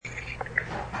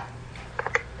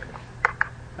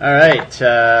All right,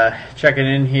 checking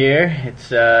in here. It's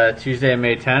Tuesday,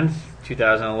 May 10th,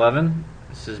 2011.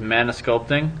 This is Mana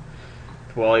Sculpting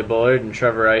with Wally Bullard and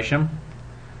Trevor Isham.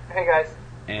 Hey, guys.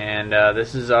 And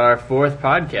this is our fourth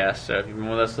podcast, so if you've been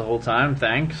with us the whole time,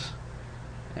 thanks.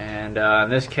 And in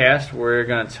this cast, we're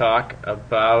going to talk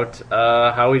about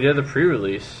how we did the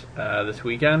pre-release this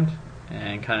weekend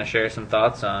and kind of share some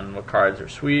thoughts on what cards are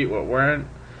sweet, what weren't,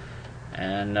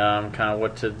 and kind of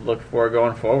what to look for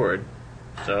going forward.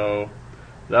 So,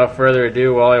 without further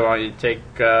ado, Wally, why don't you take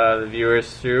the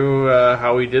viewers through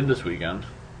how we did this weekend?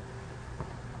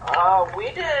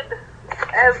 We did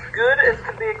as good as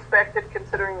could be expected,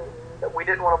 considering that we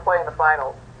didn't want to play in the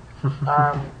finals.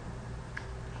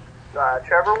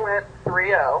 Trevor went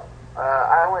 3-0.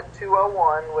 I went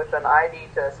 2-0-1 with an ID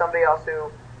to somebody else who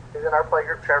is in our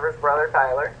playgroup, Trevor's brother,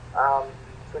 Tyler. So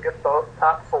we got both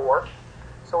top four.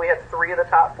 So we had 3 of the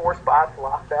top 4 spots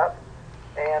locked up.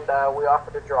 And we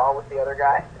offered a draw with the other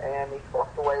guy, and he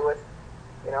walked away with,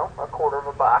 a quarter of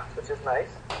a box, which is nice.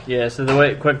 Yeah, so the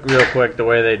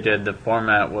way they did the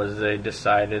format was they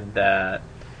decided that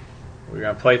we were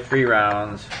going to play 3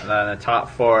 rounds, and then the top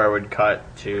 4 would cut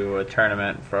to a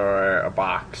tournament for a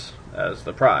box as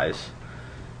the prize.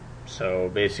 So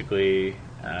basically,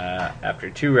 after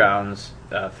 2 rounds,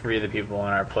 3 of the people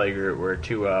in our playgroup were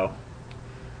 2-0.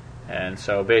 And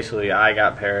so basically I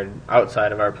got paired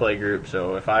outside of our play group,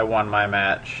 so if I won my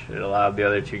match, it allowed the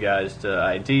other 2 guys to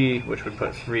ID, which would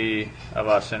put 3 of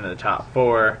us into the top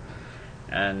 4,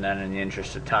 and then in the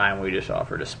interest of time, we just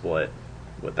offered a split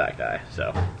with that guy.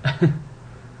 So.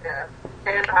 Yeah,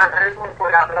 and I just want to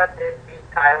point out that I did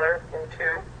beat Tyler in 2.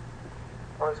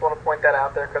 I just want to point that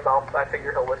out there because I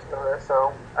figure he'll listen to this,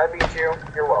 so I beat you,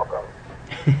 you're welcome.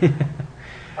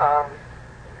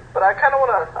 But I just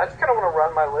kind of want to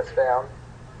run my list down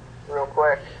real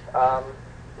quick.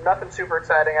 Nothing super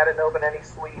exciting. I didn't open any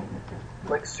sweet,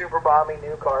 super bomby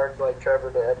new cards like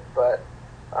Trevor did. But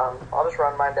I'll just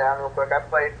run mine down real quick. I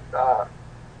played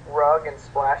Rug and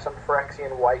Splash some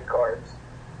Phyrexian white cards.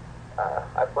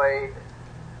 I played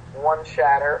 1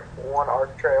 Shatter, 1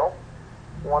 Arc Trail,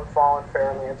 1 Fallen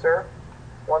Fairlancer,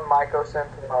 1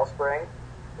 Mycosynth Wellspring,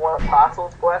 1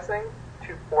 Apostle's Blessing,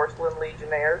 2 Porcelain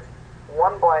Legionnaires,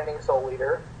 1 Blinding Soul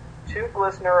Eater, 2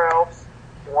 Glistener Elves,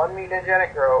 1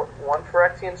 Mutagenic Growth, 1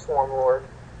 Phyrexian Swarmlord,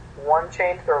 1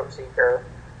 Chained Throatseeker,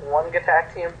 1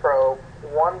 Gataxian Probe,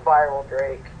 1 Viral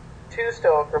Drake, 2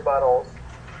 Stoic Rebuttals,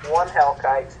 1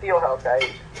 Hellkite, Steel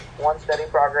Hellkite, 1 Steady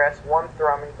Progress, 1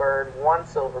 Thrumming Bird, 1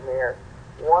 Silvermere,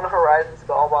 1 Horizon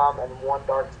Skullbomb, and 1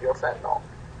 Dark Steel Sentinel.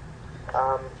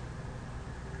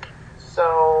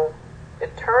 So,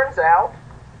 it turns out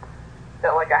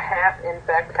that a half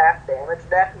infect, half damage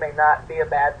deck may not be a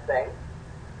bad thing.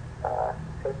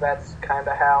 Because that's kind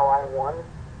of how I won.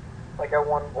 I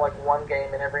won 1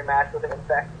 game in every match with an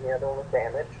infect and the other one with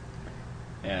damage.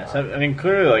 Yeah, so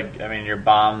clearly, your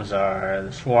bombs are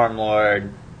the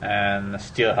Swarmlord and the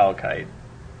Steel Hellkite.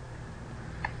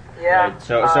 Yeah. Right?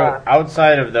 So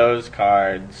outside of those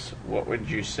cards, what would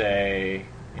you say?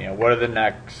 What are the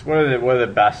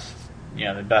best?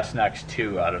 The best next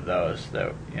 2 out of those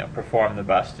that perform the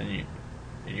best in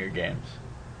your games.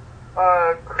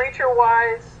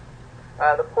 Creature-wise,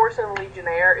 the Porcelain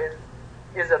Legionnaire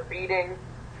is a beating.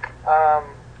 I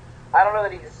don't know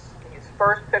that he's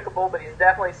first pickable, but he's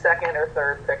definitely second or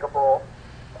third pickable.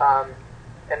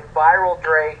 And Viral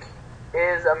Drake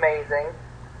is amazing.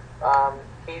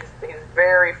 He's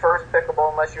very first pickable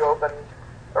unless you open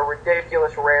a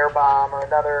ridiculous rare bomb or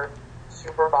another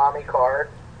super bomby card.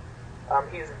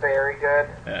 He's very good.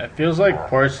 Yeah, it feels like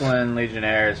Porcelain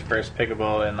Legionnaire is first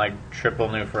pickable in triple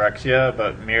new Phyrexia,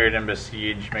 but Mirrored and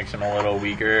Besiege makes him a little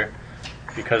weaker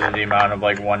because of the amount of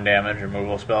 1 damage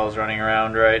removal spells running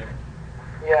around, right?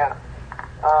 Yeah.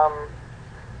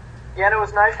 And it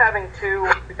was nice having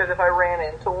 2 because if I ran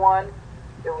into 1,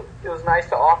 it was nice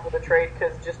to offer the trade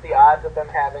because just the odds of them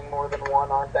having more than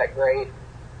 1 aren't that great,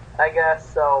 I guess.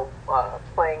 So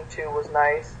playing 2 was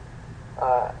nice.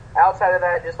 Outside of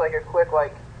that, just a quick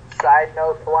side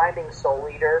note, Blinding Soul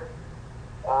Eater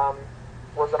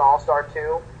was an all-star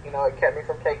too. It kept me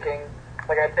from taking,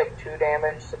 I'd take 2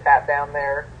 damage to tap down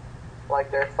their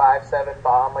 5/7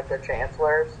 bomb, their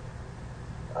Chancellors,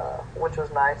 which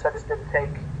was nice. I just didn't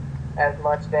take as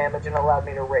much damage and allowed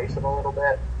me to race it a little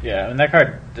bit. Yeah, and that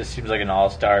card just seems like an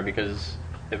all-star because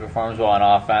it performs well on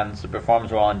offense, it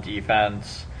performs well on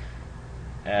defense.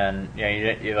 And you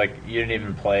didn't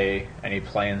even play any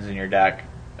planes in your deck,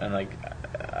 and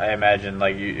I imagine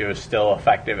it was still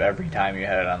effective every time you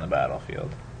had it on the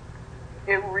battlefield.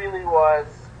 It really was,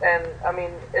 and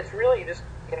it's really just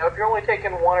if you're only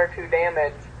taking 1 or 2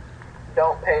 damage,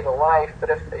 don't pay the life. But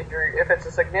if it's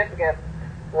a significant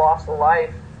loss of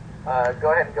life,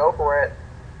 go ahead and go for it.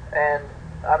 And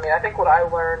I mean, I think what I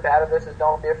learned out of this is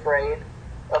don't be afraid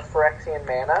of Phyrexian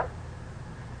mana.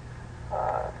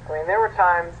 I mean, there were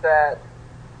times that,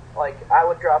 like, I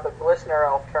would drop a Glistener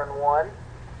Elf turn 1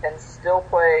 and still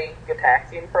play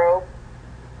Gitaxian Probe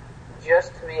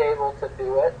just to be able to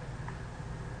do it.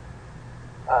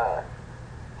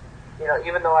 You know,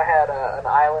 even though I had an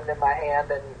island in my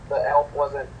hand and the elf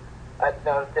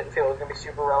didn't feel it was going to be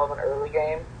super relevant early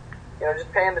game. You know,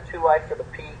 just paying the 2 life for the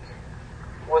peak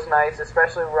was nice,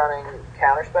 especially running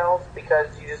counter spells, because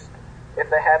if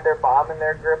they had their bomb in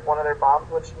their grip, one of their bombs,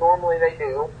 which normally they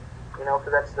do, you know,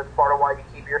 because that's part of why you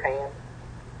keep your hand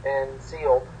and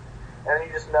sealed, and then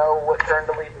you just know what turn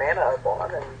to leave mana up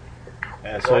on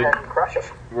and go ahead and crush them.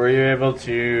 Were you able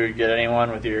to get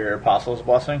anyone with your Apostle's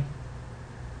Blessing?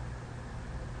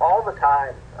 All the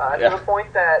time, to the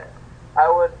point that I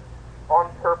would,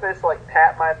 on purpose, like,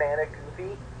 tap my mana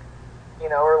goofy, you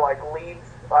know, or like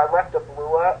I left a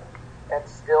blue up and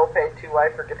still paid 2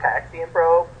 life for Gitaxian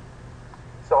Probe,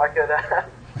 so I could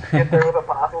get there with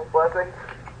Apostle's Blessing.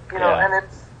 You know, and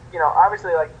it's, you know,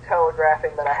 obviously, like,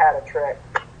 telegraphing that I had a trick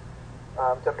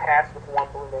to pass with 1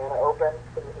 blue mana open,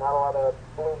 because there's not a lot of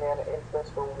blue mana instants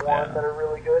for 1 that are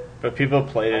really good. But people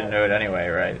played into it anyway,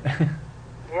 right?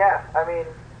 Yeah, I mean...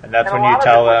 And that's when you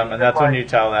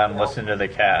tell them, listen to the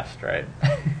cast, right?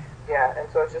 Yeah,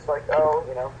 and so it's just like, oh,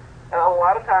 you know... And a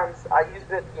lot of times I used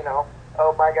it, you know,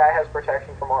 oh, my guy has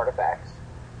protection from artifacts,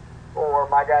 or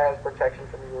my guy has protection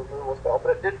from the removal spell.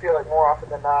 But it did feel like more often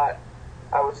than not,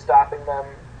 I was stopping them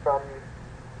from,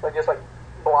 like, just like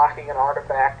blocking an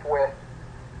artifact with,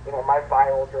 you know, my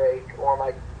Vile Drake or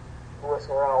my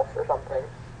Glistener Elf or something.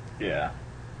 Yeah.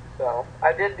 So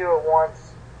I did do it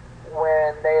once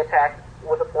when they attacked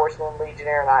with a Porcelain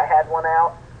Legionnaire and I had one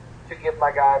out to give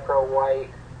my guy Pro White,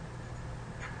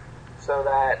 so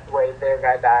that way their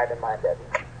guy died and mine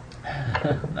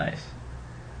didn't. Nice.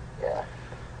 Yeah.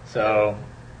 So,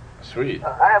 sweet.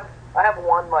 I have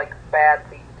one, like, bad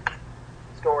beat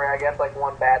story, I guess, like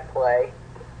one bad play.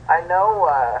 I know,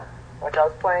 like, I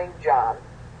was playing John.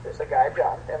 There's a guy,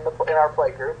 John, in our play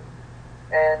group,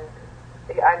 and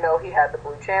I know he had the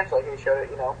Blue Chancellor. He showed it,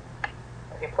 you know,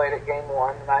 he played it game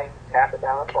 1, and I tapped it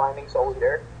down with Blinding Soul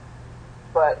Eater.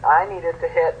 But I needed to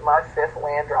hit my 5th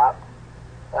land drop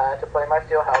to play my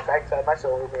Steel Hellkite, because I had my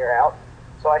Silver Mirror out.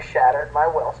 So I shattered my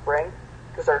Wellspring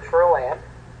to search for a land.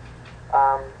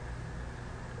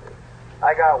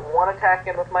 I got 1 attack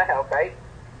in with my Hellkite,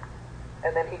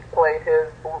 and then he played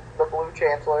the Blue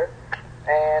Chancellor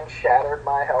and shattered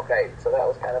my Hellkite, so that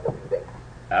was kind of a beating.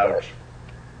 Ouch.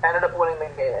 But ended up winning the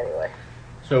game anyway.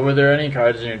 So were there any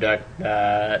cards in your deck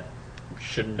that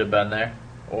shouldn't have been there?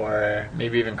 Or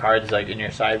maybe even cards like in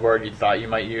your sideboard you thought you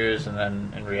might use and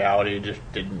then in reality you just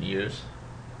didn't use?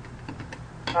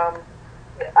 I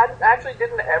actually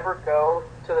didn't ever go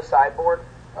to the sideboard.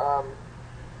 I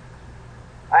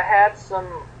had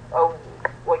some,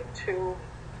 like 2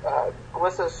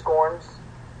 Glissa Scorns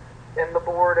in the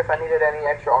board if I needed any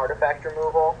extra artifact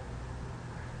removal.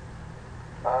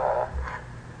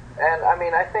 And, I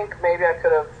mean, I think maybe I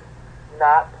could have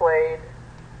not played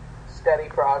Steady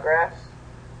Progress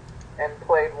and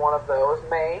played one of those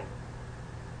main.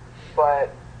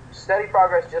 But Steady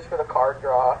Progress just for the card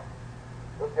draw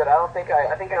was good. I think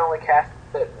I only cast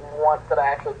it once that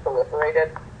I actually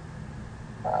proliferated.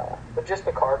 But just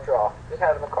the card draw. Just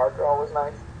having the card draw was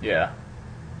nice. Yeah.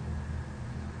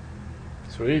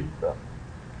 Sweet.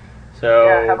 So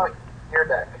yeah, how about your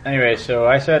deck? Anyway, so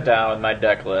I sat down with my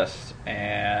deck list,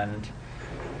 and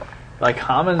like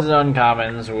commons and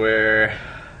uncommons were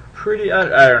pretty.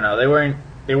 I don't know.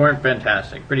 They weren't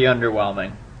fantastic. Pretty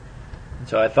underwhelming. And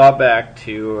so I thought back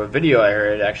to a video I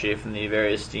heard actually from the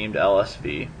very esteemed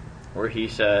LSV, where he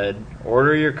said,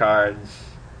 "Order your cards.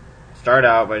 Start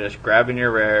out by just grabbing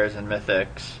your rares and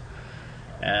mythics,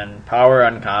 and power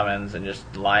uncommons, and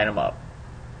just line them up."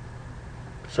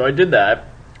 So I did that,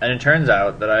 and it turns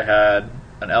out that I had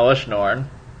an Elesh Norn,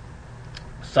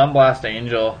 Sunblast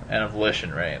Angel, and a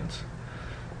Volition Reigns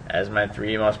as my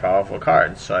 3 most powerful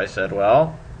cards. So I said,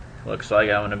 well, looks like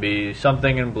I'm going to be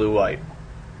something in blue-white.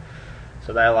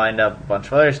 So then I lined up a bunch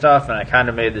of other stuff, and I kind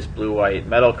of made this blue-white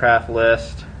Metalcraft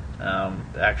list.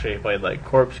 Actually, I played like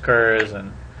Corpse Curse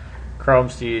and Chrome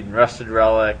Steed and Rusted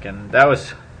Relic, and that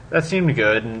seemed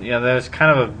good. And you know, there's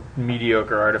kind of a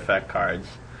mediocre artifact cards.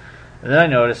 And then I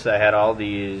noticed I had all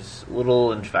these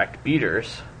little Infect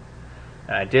Beaters,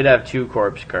 and I did have 2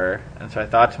 Corpse Cur, and so I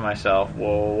thought to myself,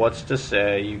 well, what's to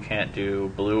say you can't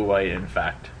do blue-white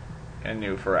Infect in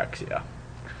New Phyrexia?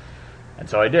 And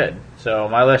so I did. So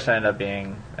my list ended up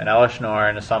being an Elesh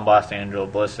Norn, a Sunblast Angel,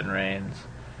 Bliss and Reigns,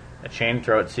 a Chain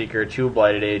Throat Seeker, 2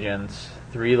 Blighted Agents,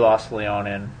 3 Lost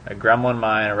Leonin, a Gremlin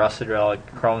Mine, a Rusted Relic,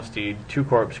 Chrome Steed, 2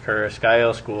 Corpse Curse,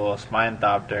 Skyhill School, a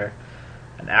Smianthopter,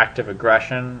 an Active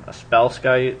Aggression, a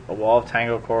Spellskite, a Wall of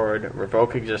Tangle Cord,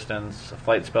 Revoke Existence, a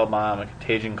Flight Spell Bomb, a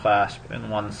Contagion Clasp, and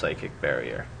 1 Psychic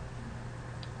Barrier.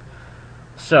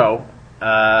 So,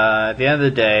 at the end of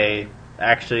the day,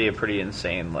 actually a pretty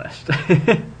insane list.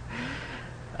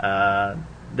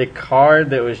 The card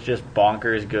that was just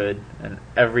bonkers good, and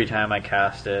every time I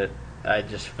cast it, I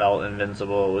just felt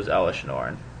invincible, was Elesh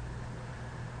Norn.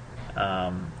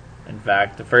 In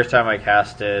fact, the first time I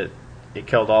cast it, it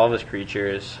killed all of his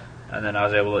creatures, and then I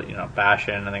was able to, bash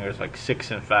in. I think it was like 6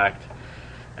 infect,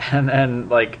 and then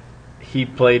he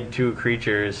played 2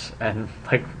 creatures, and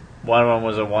one of them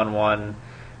was a 1/1.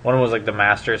 One of them was the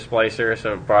Master Splicer,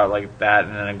 so it brought that,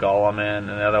 and then a Golem in,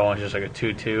 and the other one was just a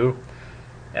 2/2.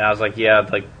 And I was like, yeah,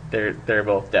 they're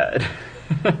both dead.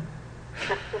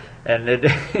 And it,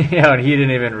 and he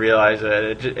didn't even realize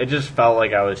it. It just felt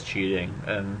like I was cheating,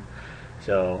 and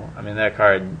so that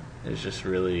card is just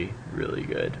really, really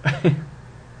good.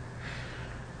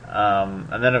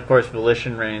 And then of course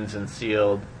Volition Reigns and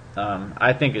Sealed,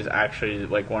 I think is actually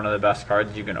one of the best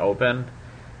cards you can open,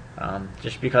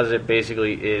 just because it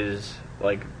basically is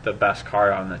the best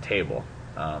card on the table.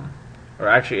 Or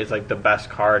actually, it's the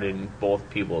best card in both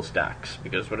people's decks,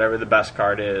 because whatever the best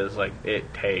card is,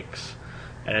 it takes,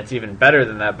 and it's even better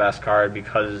than that best card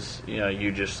because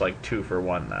you just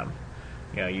 2-for-1 them.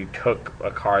 You took a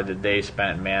card that they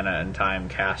spent mana and time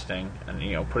casting,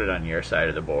 and put it on your side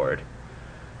of the board.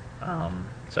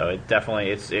 So it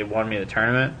definitely it won me the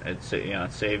tournament. It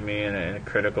saved me in a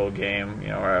critical game,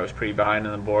 where I was pretty behind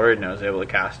on the board, and I was able to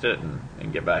cast it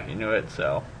and get back into it.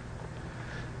 So.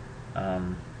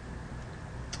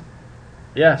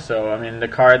 Yeah, so the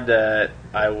card that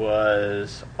I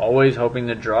was always hoping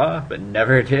to draw but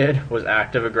never did was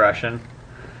Active Aggression.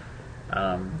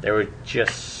 There were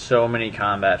just so many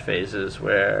combat phases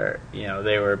where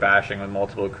they were bashing with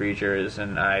multiple creatures,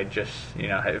 and I just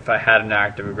if I had an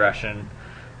Active Aggression,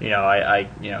 I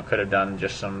could have done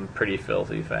just some pretty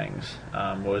filthy things.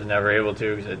 Was never able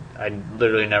to because I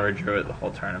literally never drew it the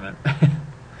whole tournament.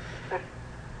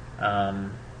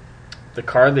 The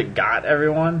card that got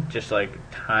everyone, just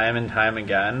time and time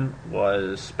again,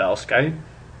 was Spellskite.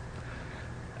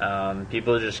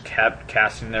 People just kept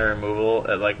casting their removal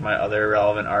at my other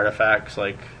relevant artifacts,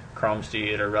 like Chrome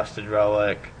Steed or Rusted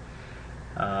Relic,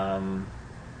 or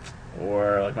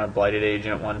my Blighted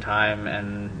Agent one time,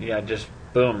 and just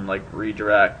boom,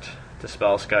 redirect to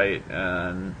Spellskite,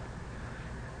 and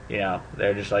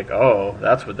they're just oh,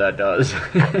 that's what that does.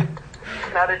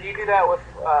 Now, did you do that with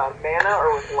mana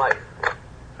or with life?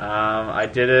 I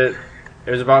did it.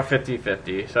 It was about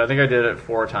 50-50. So I think I did it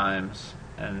 4 times,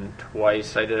 and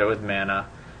twice I did it with mana,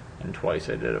 and twice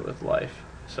I did it with life.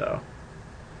 So,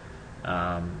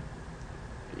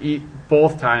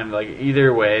 both times,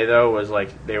 either way though, was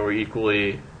they were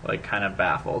equally kind of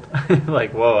baffled.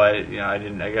 Whoa, I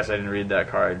guess I didn't read that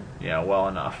card well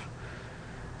enough.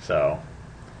 So,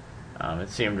 it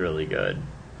seemed really good.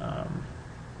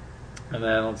 And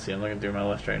then, let's see, I'm looking through my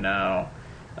list right now.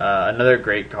 Another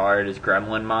great card is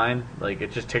Gremlin Mine.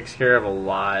 It just takes care of a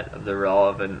lot of the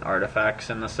relevant artifacts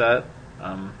in the set.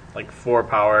 4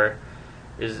 power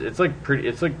it's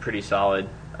pretty solid,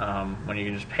 when you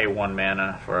can just pay 1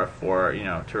 mana for a 4,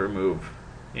 to remove,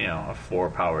 a 4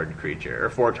 powered creature, or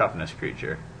 4 toughness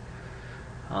creature.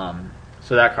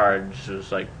 So that card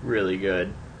just was really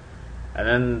good. And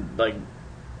then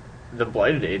the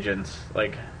Blighted Agents,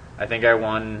 I think I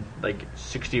won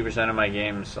 60% of my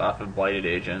games off of Blighted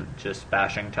Agent, just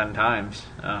bashing 10 times.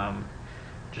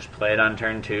 Just play it on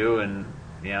turn 2 and,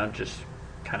 just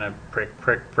kind of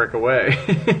prick away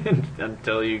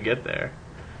until you get there.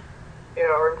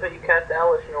 Or until you cast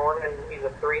Elesh Norn and he's a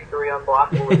 3/3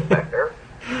 unblockable infector.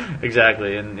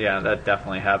 Exactly, and that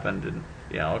definitely happened in,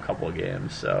 a couple of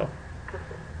games, so.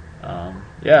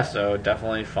 So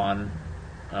definitely fun,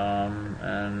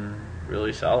 and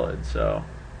really solid, so.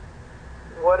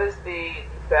 What is the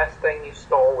best thing you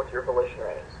stole with your Volition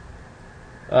Reigns?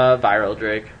 Viral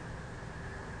Drake.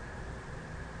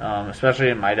 Especially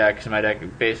in my deck, because my deck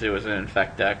basically was an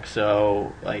Infect deck,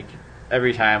 so,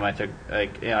 every time I took, I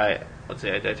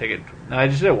take it, no, I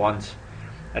just did it once.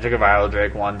 I took a Viral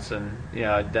Drake once, and,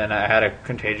 then I had a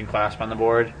Contagion Clasp on the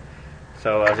board,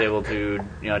 so I was able to,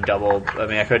 double,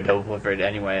 I could double proliferate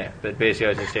anyway, but basically I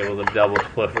was just able to double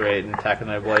proliferate and attack with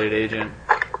my Blighted Agent,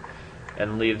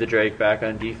 and leave the Drake back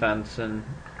on defense, and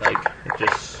it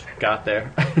just got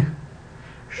there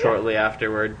shortly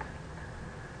afterward.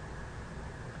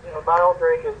 but Battle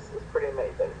Drake is pretty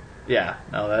amazing. Yeah,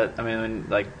 no, that, I mean,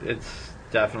 like, it's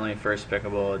definitely first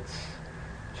pickable. It's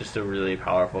just a really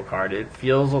powerful card. It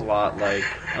feels a lot like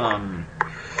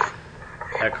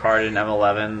that card in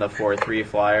M11, the 4/3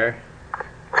 flyer,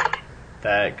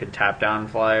 that could tap down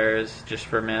flyers just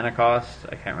for mana cost.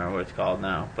 I can't remember what it's called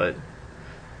now, but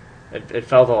it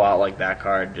felt a lot like that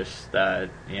card, just that,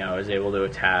 you know, is able to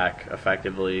attack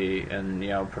effectively and, you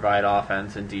know, provide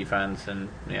offense and defense and,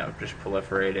 you know, just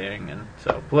proliferating. And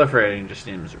so proliferating just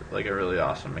seems like a really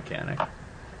awesome mechanic.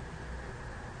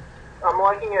 I'm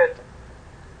liking it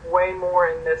way more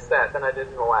in this set than I did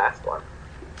in the last one.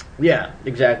 Yeah,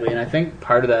 exactly. And I think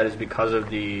part of that is because of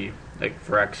the, like,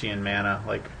 Phyrexian mana,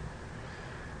 like,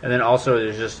 and then also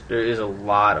there is a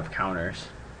lot of counters.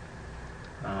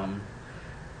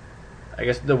 I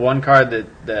guess the one card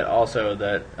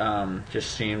that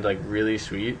just seemed like really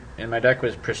sweet in my deck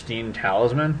was Pristine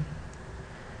Talisman,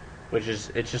 which is,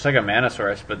 it's just like a mana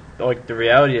source, but like the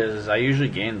reality is I usually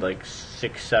gained like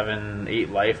 6, 7,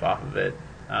 8 life off of it.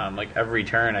 Like every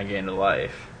turn I gained a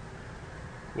life,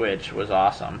 which was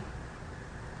awesome.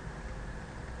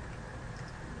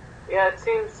 Yeah, it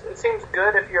seems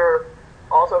good if you're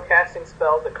also casting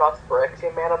spells that cost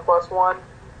Phyrexian mana +1.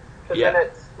 Because then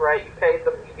it's, right, you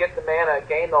get the mana,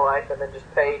 gain the life, and then just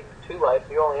pay 2 life,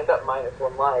 so you only end up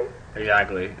 -1 life.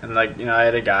 Exactly. And, like, you know, I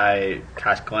had a guy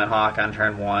cast Glenhawk on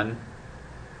turn 1,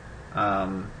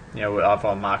 you know, off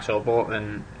of Mox Opal,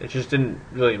 and it just didn't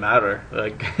really matter.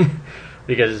 Like,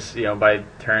 because, you know, by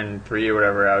turn 3 or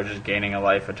whatever, I was just gaining a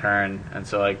life a turn, and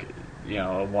so, like, you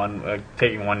know,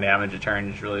 taking 1 damage a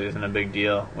turn just really isn't a big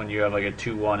deal when you have, like, a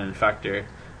 2/1 Infector,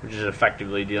 which is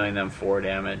effectively dealing them 4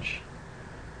 damage.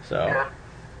 So. Yeah.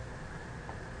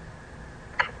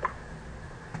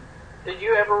 Did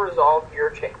you ever resolve your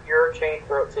Chain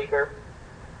Throat Seeker?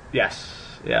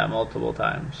 Yes. Yeah, multiple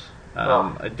times.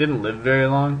 It didn't live very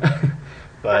long,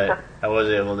 but I was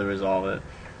able to resolve it.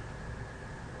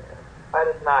 I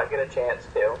did not get a chance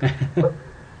to,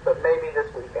 but maybe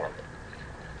this weekend.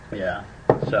 Yeah.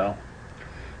 So.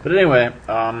 But anyway,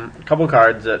 a couple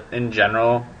cards that, in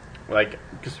general, like,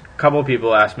 just a couple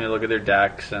people asked me to look at their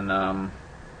decks, and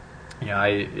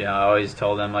I always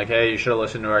told them, like, hey, you should have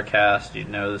listened to our cast. You'd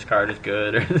know this card is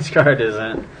good or this card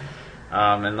isn't.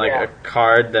 And like a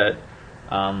card that,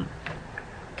 kind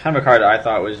of a card that I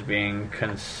thought was being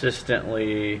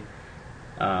consistently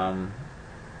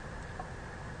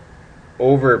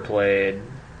overplayed.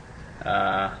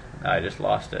 I just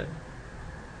lost it.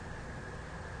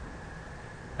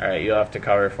 All right, you'll have to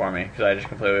cover for me because I just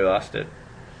completely lost it.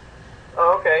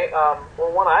 Oh, okay.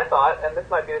 Well, one I thought, and this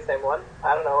might be the same one,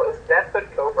 I don't know, is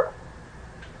Deathbed Cobra.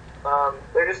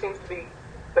 There just seems to be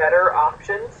better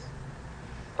options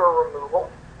for removal.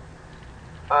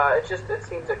 It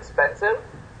seems expensive.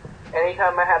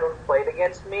 Anytime I had one played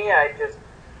against me, I just,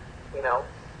 you know,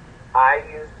 I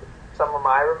used some of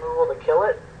my removal to kill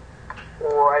it,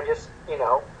 or I just, you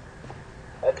know,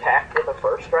 attacked with a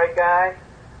first strike guy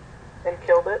and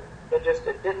killed it. It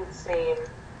didn't seem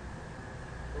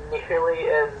nearly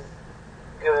as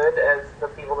good as the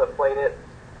people that played it.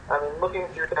 I mean, looking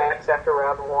through decks after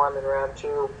round 1 and round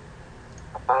 2,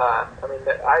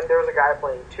 there was a guy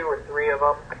playing 2 or 3 of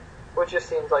them, which just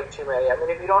seems like too many. I mean,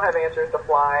 if you don't have answers to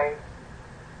flying,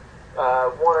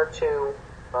 1 or 2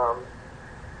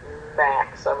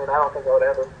 max, I mean, I don't think I would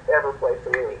ever play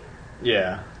 3.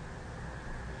 Yeah.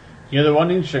 You know, the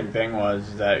one interesting thing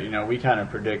was that, you know, we kind of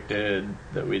predicted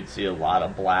that we'd see a lot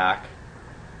of black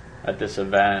at this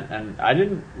event, and I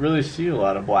didn't really see a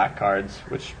lot of black cards,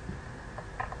 which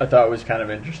I thought was kind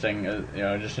of interesting, you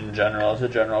know, just in general, as a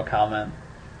general comment.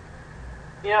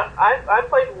 Yeah, I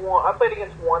played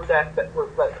against one deck that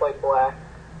played black,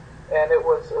 and it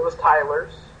was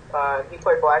Tyler's. He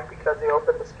played black because he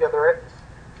opened the Skitherix,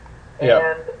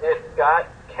 and it got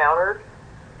countered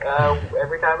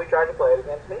every time he tried to play it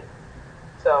against me.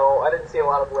 So I didn't see a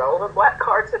lot of relevant black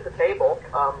cards at the table.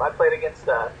 I played against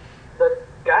the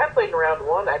guy I played in round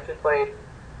 1 actually played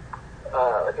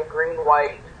like a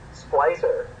green-white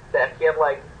splicer deck. He had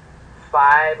like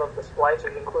 5 of the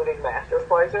splicers, including Master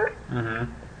Splicer.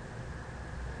 Mm-hmm.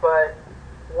 But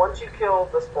once you kill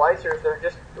the splicers, they're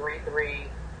just 3/3,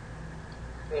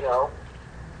 you know,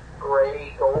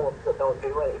 gray golems that don't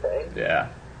do anything. Yeah.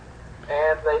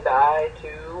 And they die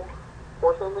to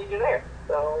Porcelain Legionnaire.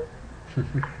 So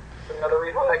another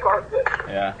reason why that card's good.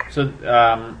 Yeah. So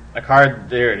a card,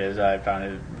 there it is, I found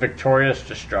it. Victorious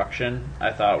Destruction,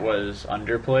 I thought was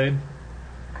underplayed.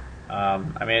 I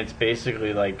mean, it's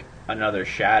basically like another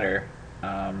Shatter.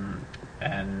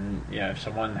 And, you know, if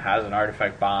someone has an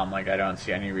Artifact Bomb, like, I don't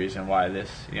see any reason why this,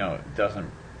 you know,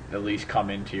 doesn't at least come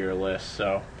into your list.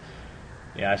 So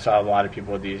I saw a lot of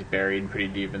people with these buried pretty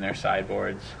deep in their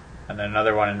sideboards. And then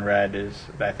another one in red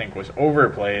that I think was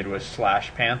overplayed was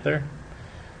Slash Panther.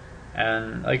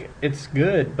 And like it's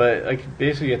good, but like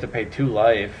basically you have to pay 2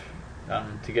 life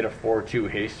to get a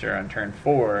 4/2 haster on turn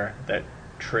 4 that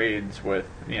trades with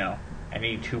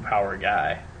any 2-power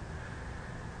guy.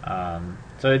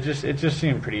 So it just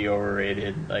seemed pretty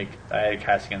overrated. Like I had it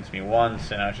cast against me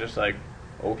once, and I was just like,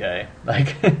 okay,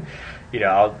 like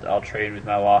I'll trade with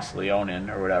my Lost Leonin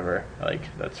or whatever. Like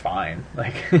that's fine.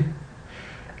 Like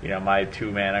my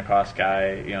 2 mana cost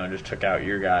guy, just took out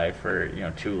your guy for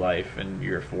 2 life and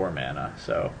your 4 mana.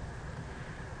 So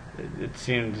it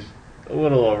seemed a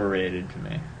little overrated to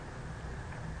me.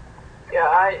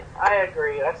 Yeah, I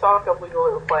agree. I saw a couple people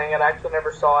that were playing it. I actually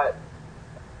never saw it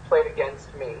played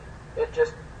against me. It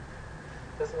just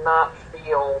does not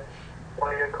feel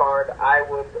like a card I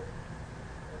would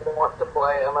want to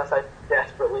play unless I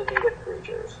desperately needed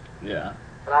creatures. Yeah.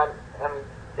 And I'm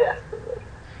desperately.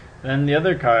 Then the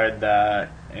other card that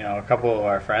a couple of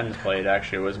our friends played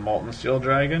actually was Molten Steel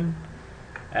Dragon,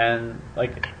 and I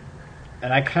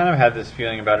kind of had this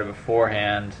feeling about it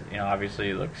beforehand. Obviously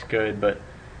it looks good, but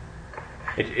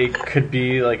it could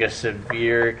be like a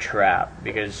severe trap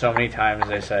because so many times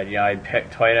they said I'd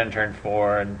pick Twilight on turn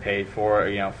 4 and pay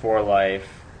 4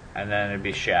 life, and then it'd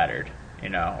be shattered,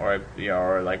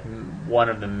 or like one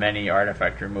of the many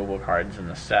artifact removal cards in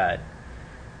the set.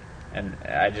 And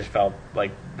I just felt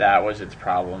like that was its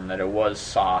problem, that it was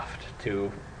soft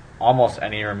to almost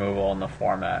any removal in the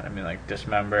format. I mean, like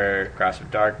Dismember, Grasp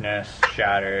of Darkness,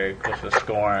 Shatter, Glyph of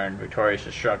Scorn, Victorious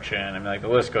Destruction. I mean, like the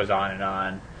list goes on and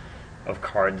on of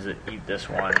cards that eat this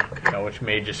one, which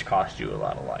may just cost you a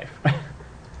lot of life.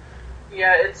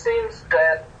 Yeah, it seems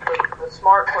that the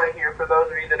smart play here for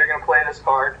those of you that are going to play this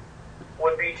card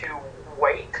would be to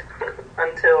wait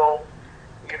until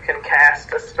you can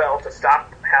cast a spell to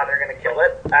stop how they're going to kill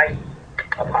it, i.e.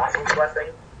 Apostle's Blessing.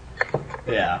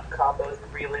 Yeah. Combos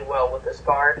really well with this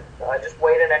card. Just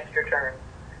wait an extra turn.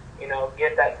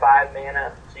 Get that 5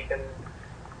 mana so you can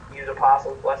use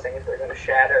Apostle's Blessing if they're going to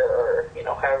shatter or,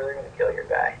 however they're going to kill your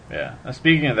guy. Yeah. Now,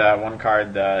 speaking of that, one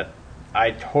card that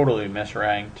I totally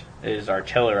misranked is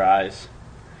Artillerize.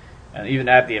 And even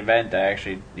at the event, I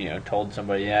actually, told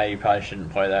somebody, you probably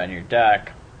shouldn't play that in your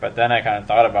deck. But then I kind of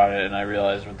thought about it, and I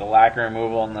realized with the lack of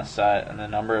removal in the set and the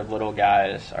number of little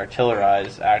guys,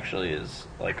 Artillerize actually is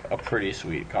like a pretty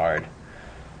sweet card.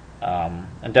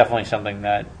 And definitely something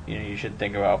that you should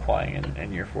think about playing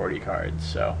in your 40 cards.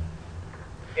 So.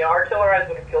 Yeah, Artillerize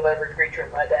would have killed every creature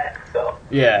in my deck. So.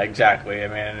 Yeah, exactly. I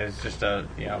mean, it's just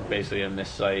basically a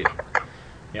missight,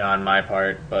 on my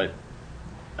part, but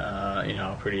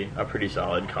a pretty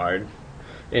solid card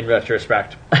in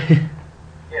retrospect.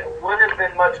 Yeah,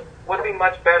 would be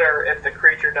much better if the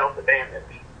creature dealt the damage.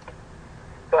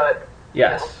 But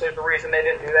yes, there's a reason they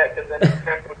didn't do that because then the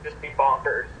effect would just be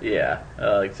bonkers. Yeah,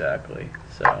 exactly.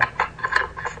 So,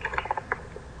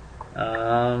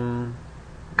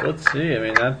 let's see. I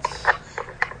mean, that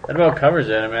about covers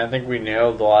it. I mean, I think we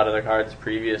nailed a lot of the cards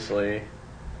previously.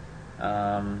 We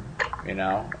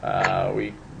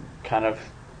kind of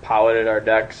piloted our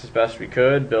decks as best we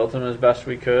could, built them as best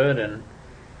we could, and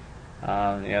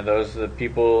those are the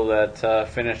people that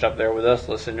finished up there with us,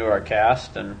 listened to our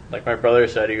cast, and like my brother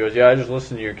said, he goes, I just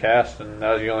listened to your cast, and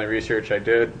that was the only research I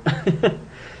did.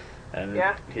 And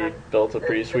he built a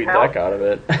pretty sweet deck out of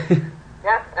it.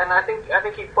 Yeah, and I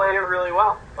think he played it really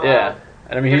well. Yeah,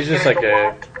 and I mean, he's just like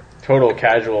a total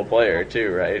casual player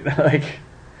too, right?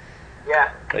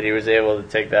 Yeah. But he was able to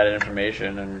take that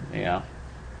information and,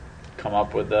 come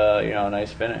up with a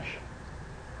nice finish.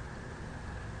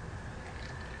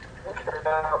 It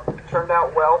turned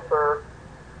out well for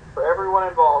everyone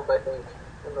involved, I think,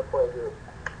 in the play group.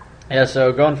 Yeah,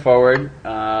 so going forward,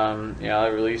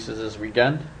 the release is this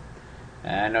weekend.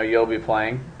 And I know you'll be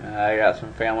playing. I got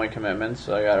some family commitments,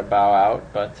 so I got to bow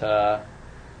out. But,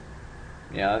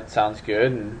 that sounds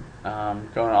good. And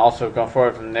going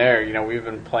forward from there, we've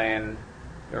been playing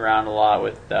around a lot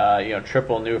with,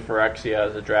 triple new Phyrexia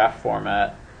as a draft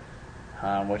format.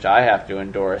 Which I have to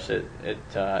endorse. It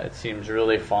seems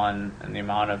really fun, and the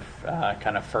amount of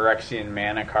kind of Phyrexian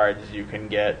mana cards you can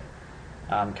get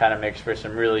kind of makes for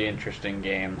some really interesting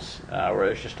games where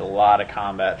there's just a lot of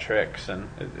combat tricks, and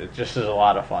it just is a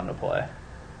lot of fun to play.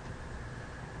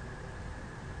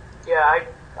 Yeah,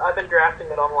 I've been drafting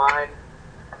it online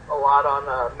a lot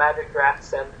on Magic Draft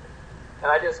Sim,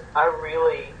 and I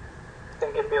really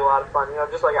think it'd be a lot of fun.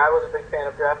 Just like I was a big fan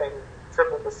of drafting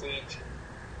Triple Besiege.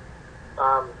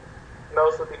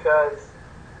 Mostly because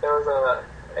there was a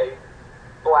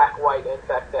black-white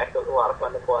infect deck that was a lot of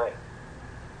fun to play.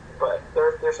 But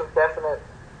there's there's some definite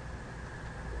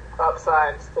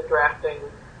upsides to drafting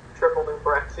triple new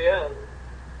Brexia,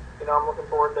 and I'm looking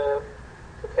forward to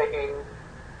taking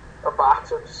a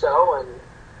box or so and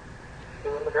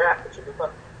doing the draft. It should be fun.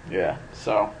 Yeah.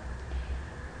 So,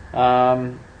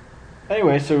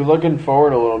 anyway, so looking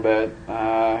forward a little bit.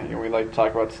 We like to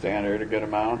talk about standard a good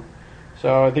amount.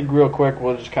 So I think real quick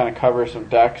we'll just kind of cover some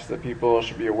decks that people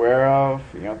should be aware of.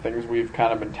 Things we've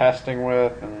kind of been testing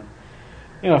with and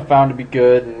found to be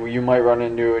good, and you might run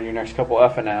into in your next couple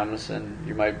FNMs, and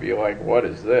you might be like, "What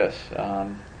is this?"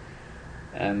 So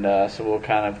we'll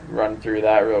kind of run through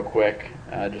that real quick,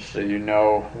 just so you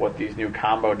know what these new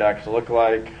combo decks look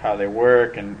like, how they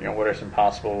work, and what are some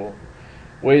possible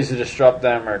ways to disrupt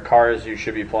them or cards you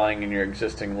should be playing in your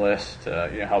existing list to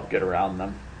help get around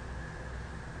them.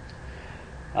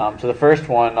 So the first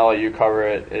one, I'll let you cover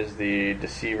it, is the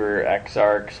Deceiver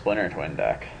Exarch Splinter Twin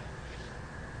deck.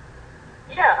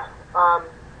 Yeah.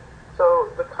 So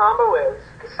the combo is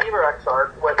Deceiver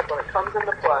Exarch, when it comes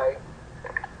into play,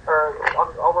 or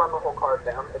I'll run the whole card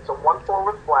down. It's a 1/4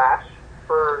 with flash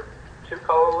for 2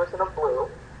 colorless and a blue.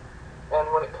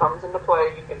 And when it comes into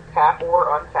play, you can tap or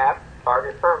untap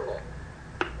target permanent.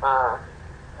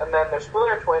 And then there's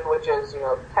Splinter Twin, which is,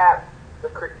 tap the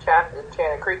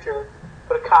enchanted creature,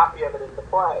 put a copy of it into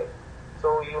play.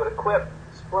 So you would equip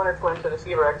Splinter Twin to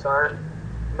Deceiver Exarch,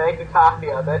 make a copy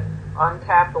of it,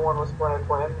 untap the one with Splinter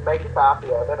Twin, make a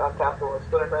copy of it, untap the one with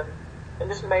Splinter Twin, and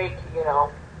just make,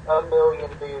 a million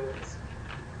dudes.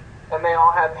 And they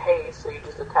all have haste, so you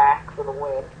just attack for the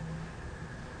win,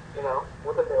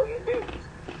 with a million dudes.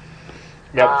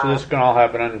 Yep, so this can all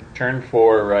happen on turn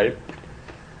 4, right?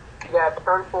 Yeah,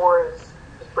 turn 4 is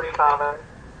pretty common.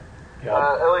 Yep.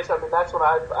 At least, that's when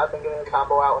I've been getting a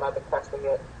combo out when I've been testing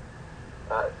it.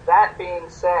 That being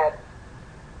said,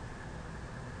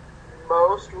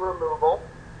 most removal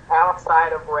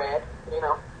outside of red,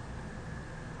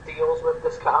 deals with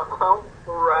this combo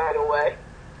right away.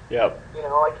 Yep.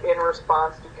 Like in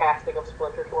response to casting of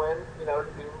Splinter Twin,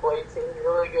 Doomblade seems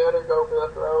really good, or Go for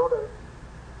the Throat, or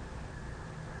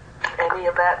any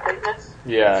of that business.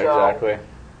 Yeah, exactly.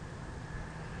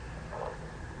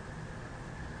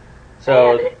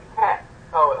 So, I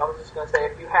was just going to say,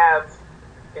 if you have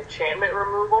enchantment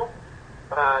removal,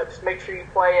 just make sure you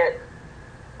play it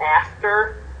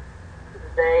after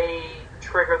they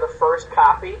trigger the first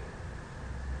copy,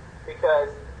 because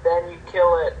then you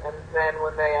kill it, and then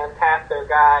when they untap their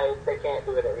guy, they can't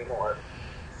do it anymore.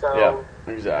 So,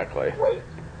 yeah, exactly. Wait.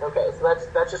 Okay, so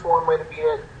that's just one way to beat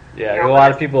it. Yeah, a lot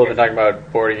of people have been talking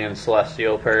about boarding in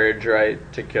Celestial Purge, right,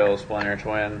 to kill Splinter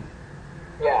Twin.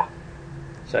 Yeah.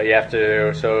 So you have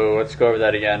to. So let's go over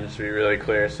that again, just to be really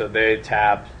clear. So they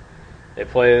tap, they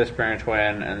play the Splinter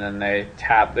Twin, and then they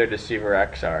tap their Deceiver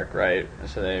Exarch, right?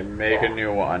 So they make a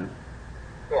new one.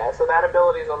 Yeah. So that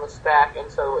ability is on the stack,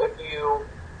 and so if you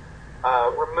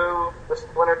remove the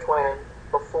Splinter Twin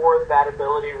before that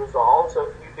ability resolves, so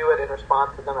if you do it in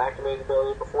response to them activating the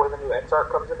ability before the new Exarch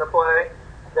comes into play,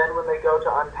 then when they go to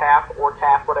untap or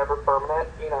tap whatever permanent,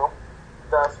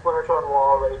 the Splinter Twin will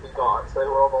already be gone, so they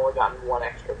will have only gotten one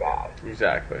extra guy.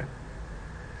 Exactly.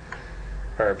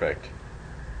 Perfect.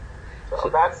 So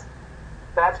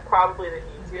that's probably the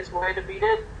easiest way to beat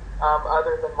it,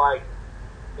 other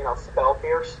than Spell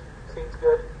Pierce seems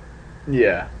good.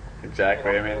 Yeah,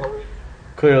 exactly. I mean,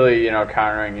 clearly,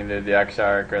 countering into the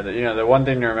Exarch, or the one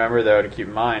thing to remember though to keep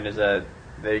in mind is that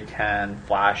they can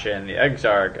flash in the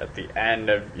Exarch at the end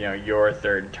of your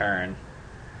third turn.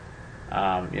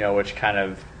 Which kind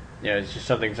of, it's just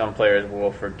something some players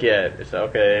will forget. It's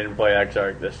okay, I didn't play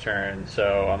Exarch this turn,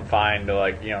 so I'm fine to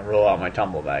roll out my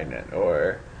Tumble Magnet,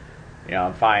 or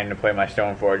I'm fine to play my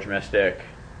Stoneforge Mystic,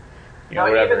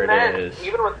 whatever it is.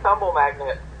 Even with Tumble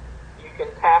Magnet, you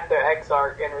can tap their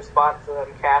Exarch in response to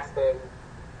them casting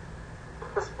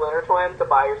the Splinter Twin to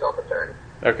buy yourself a turn.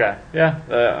 Okay, yeah,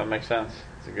 that makes sense.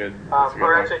 It's a good.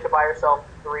 Or actually to buy yourself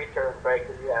 3 turns, right?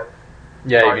 Because you have.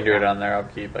 Yeah, you can do it on their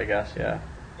upkeep, I guess. Yeah.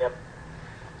 Yep.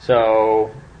 So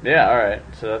yeah, all right.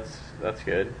 So that's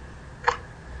good.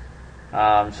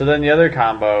 So then the other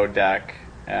combo deck,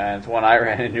 and it's one I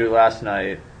ran into last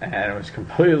night, and it was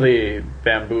completely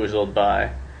bamboozled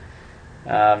by,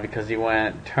 because he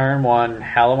went turn 1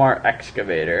 Halimar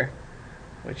Excavator,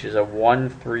 which is a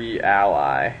 1/3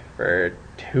 ally for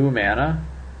 2 mana.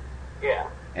 Yeah.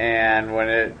 And when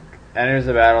it enters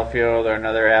the battlefield, or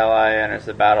another ally enters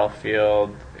the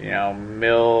battlefield,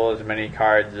 mill as many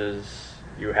cards as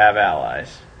you have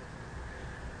allies.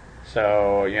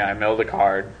 So, I milled a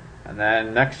card. And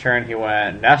then next turn he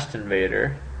went Nest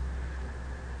Invader.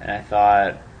 And I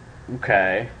thought,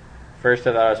 okay, first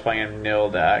I thought I was playing a nil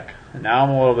deck. And now I'm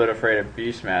a little bit afraid of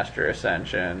Beastmaster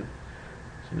Ascension.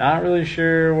 So not really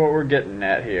sure what we're getting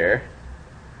at here.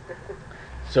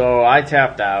 So I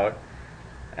tapped out,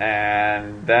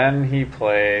 and then he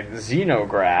played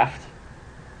Xenograft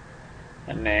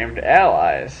and named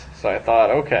Allies. So I thought,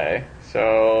 okay,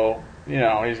 so,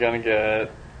 he's going to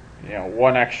get,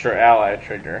 one extra ally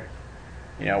trigger,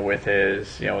 with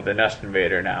his, with the Nest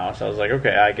Invader now. So I was like,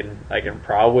 okay, I can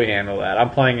probably handle that.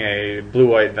 I'm playing a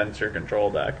blue-white Venser control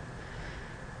deck.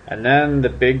 And then the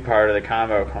big part of the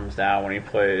combo comes down when he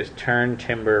plays Turn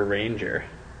Timber Ranger,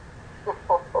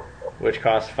 which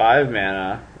costs 5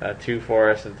 mana, 2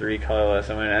 forests, and 3 colorless.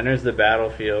 And when it enters the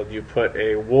battlefield, you put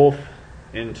a wolf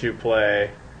into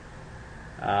play.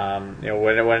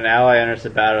 When an ally enters the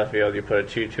battlefield, you put a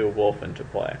 2/2 wolf into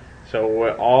play. So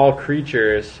all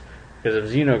creatures, because of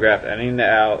Xenograph,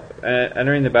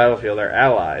 entering the battlefield are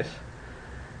allies.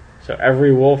 So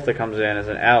every wolf that comes in is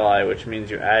an ally, which means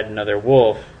you add another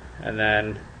wolf, and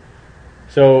then...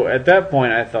 So at that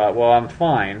point I thought, well, I'm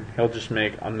fine. He'll just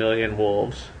make 1,000,000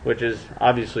 wolves, which is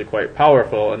obviously quite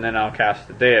powerful, and then I'll cast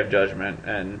the Day of Judgment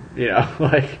and,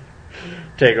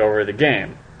 take over the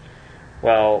game.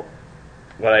 Well,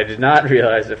 what I did not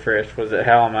realize at first was that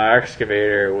Halimar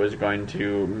Excavator was going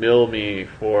to mill me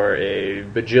for a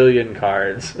bajillion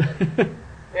cards.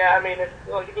 Yeah, I mean, if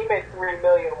he made 3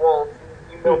 million wolves,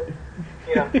 you milled,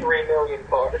 3 million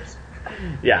cards.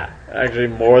 Yeah, actually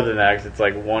more than that, 'cause it's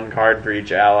like 1 card for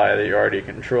each ally that you already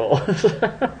control.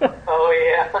 Oh,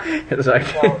 yeah. It's like,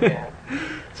 oh, yeah.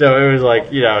 So it was like,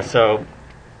 so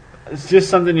it's just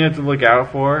something you have to look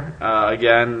out for.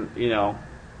 Again,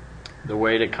 the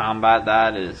way to combat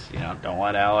that is, don't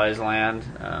let allies land.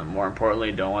 More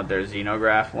importantly, don't let their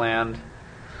Xenograph land.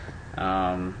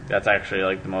 That's actually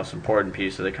like the most important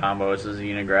piece of the combo is the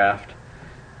Xenograph.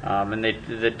 And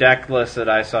the deck list that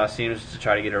I saw seems to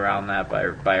try to get around that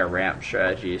by a ramp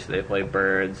strategy. So they play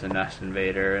Birds and Nest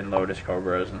Invader and Lotus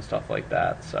Cobras and stuff like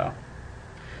that. So,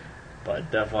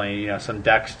 but definitely, some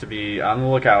decks to be on the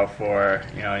lookout for.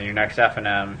 In your next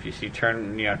F&M, if you see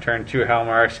turn 2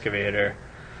 Halimar Excavator,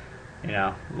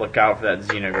 look out for that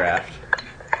Xenograph.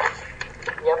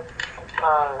 Yep.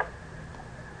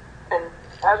 And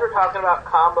as we're talking about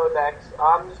combo decks,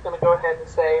 I'm just going to go ahead and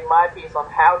say my piece on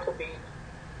how to beat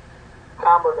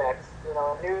combo decks.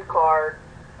 A new card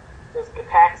is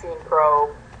Gataxian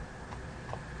Probe.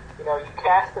 You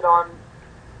cast it on.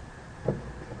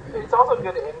 It's also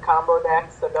good in combo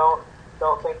decks, so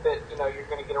don't think that you're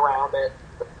going to get around it.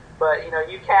 But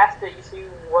you cast it, you see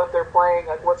what they're playing,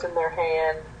 like what's in their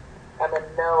hand, and then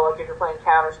know, like if you're playing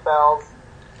counter spells,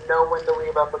 know when to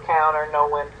leave up a counter, know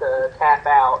when to tap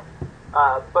out.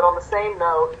 But on the same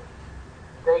note,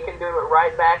 they can do it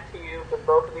right back to you because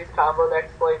both of these combo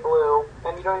decks play blue,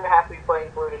 and you don't even have to be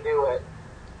playing blue to do it.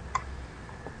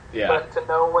 Yeah. But to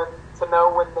know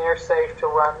when they're safe to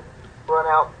run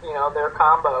out, their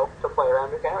combo to play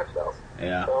around your counter spells.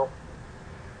 Yeah. So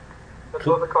that's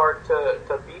both a card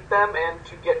to beat them and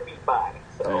to get beat by.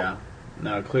 So yeah.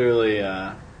 No, clearly,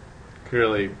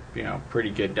 pretty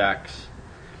good decks.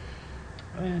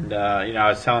 And I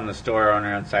was telling the store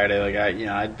owner on Saturday,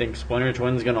 I think Splinter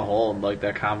Twin's gonna hold. Like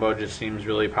that combo just seems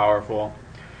really powerful.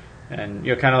 And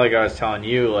kind of like I was telling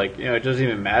you, it doesn't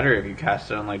even matter if you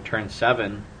cast it on turn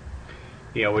 7.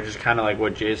 Which is kind of like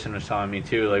what Jason was telling me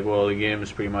too. Well, the game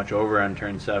is pretty much over on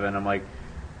turn 7. I'm like,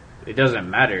 it doesn't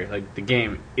matter. The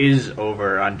game is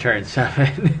over on turn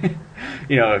 7.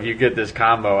 If you get this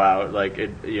combo out,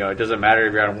 it doesn't matter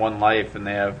if you're on 1 life and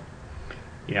they have,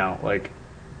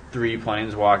 3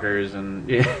 planeswalkers and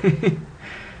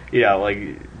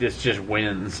this just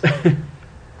wins.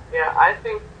 Yeah, I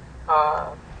think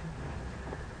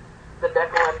the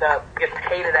deck will end up getting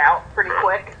hated out pretty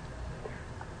quick.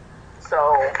 So,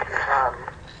 I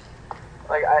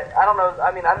don't know.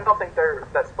 I mean, I don't think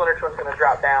that Splinter Twin's going to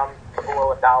drop down to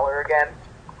below $1 again.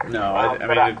 No, I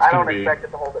mean, I don't expect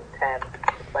it to hold at 10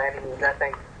 by any means. I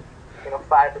think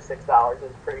 $5 to $6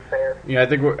 is pretty fair. Yeah, I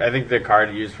think the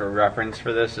card used for reference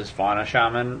for this is Fauna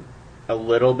Shaman a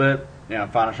little bit.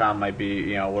 Fauna Shaman might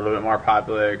be a little bit more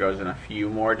popular. It goes in a few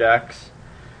more decks.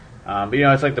 But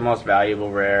it's the most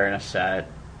valuable rare in a set.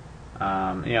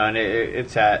 And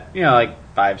it's at $5,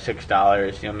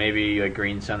 $6. Maybe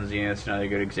Green Sun Zenith's another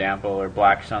good example, or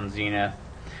Black Sun Zenith.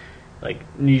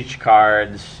 Niche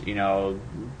cards,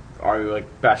 are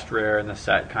best rare in the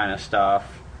set kind of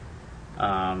stuff.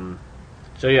 So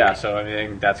I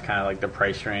think that's kind of the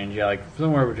price range. Yeah,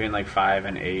 somewhere between 5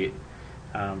 and 8.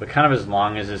 But kind of as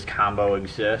long as this combo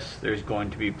exists, there's going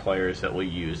to be players that will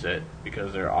use it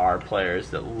because there are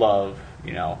players that love,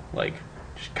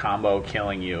 just combo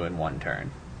killing you in 1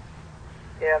 turn.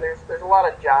 Yeah, there's a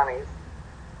lot of Johnnies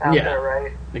out there,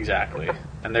 right? Exactly.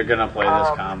 And they're gonna play this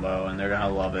combo, and they're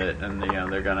gonna love it, and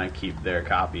they're gonna keep their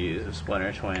copies of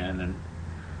Splinter Twin, and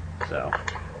so.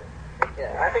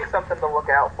 Yeah, I think something to look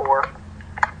out for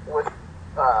with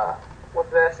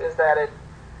this is that it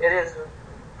is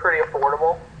pretty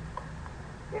affordable.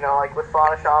 You know, like with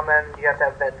Fauna Shaman, you have to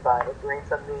have Venspine. With Green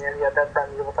Sun Demon, you have to have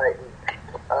Primeval Titan.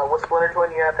 With Splinter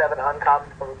Twin, you have to have an uncommon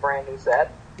from a brand new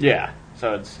set. Yeah,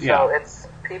 so it's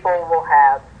people will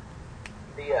have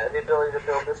the ability to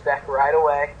build this deck right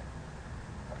away.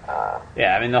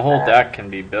 Yeah, I mean the whole deck can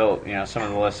be built. You know, some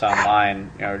of the lists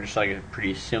online, you know, are just like a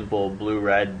pretty simple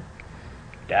blue-red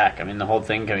deck. I mean, the whole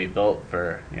thing can be built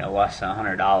for, you know, less than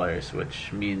 $100,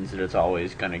 which means that it's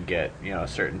always going to get, you know, a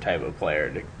certain type of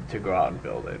player to go out and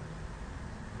build it.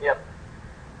 Yep.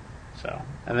 So,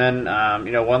 and then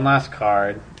you know, one last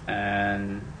card,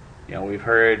 and you know, we've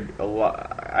heard a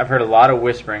lot. I've heard a lot of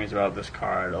whisperings about this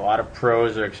card. A lot of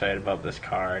pros are excited about this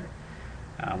card,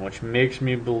 which makes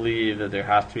me believe that there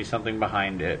has to be something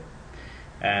behind it,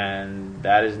 and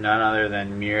that is none other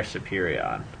than Mir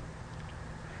Superion.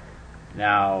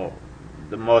 Now,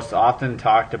 the most often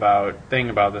talked about thing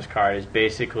about this card is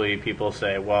basically people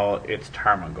say, well, it's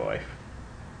Tarmogoyf.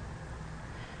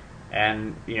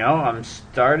 And, you know, I'm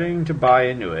starting to buy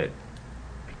into it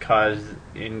because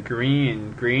in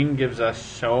green gives us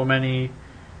so many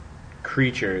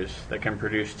creatures that can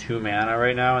produce 2 mana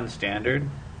right now in Standard.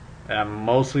 And I'm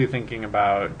mostly thinking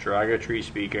about Draga Tree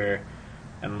Speaker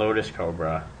and Lotus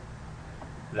Cobra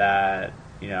that,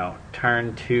 you know,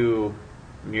 turn 2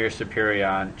 Mir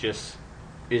Superion just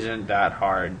isn't that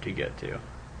hard to get to.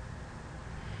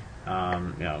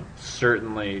 You know,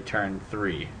 certainly turn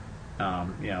 3, you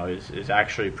know, is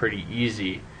actually pretty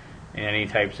easy in any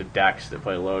types of decks that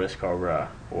play Lotus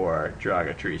Cobra or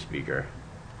Draga Tree Speaker.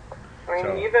 I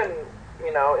mean, even,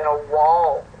 you know, in a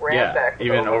wall ramp deck,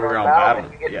 even Overgrown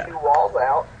Battlement, you get 2 walls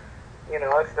out. You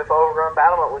know, if Overgrown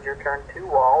Battlement was your turn 2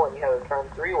 wall and you have a turn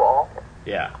 3 wall,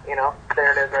 you know,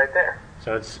 there it is right there.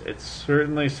 So it's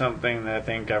certainly something that I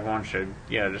think everyone should,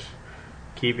 you know, just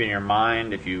keep in your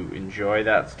mind if you enjoy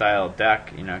that style of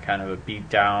deck, you know, kind of a beat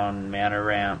down mana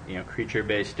ramp, you know, creature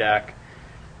based deck.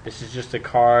 This is just a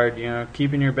card, you know,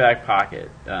 keep in your back pocket,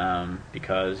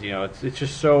 because, you know, it's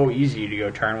just so easy to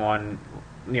go turn 1,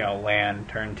 you know, land,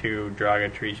 turn 2,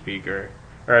 Draga Tree Speaker,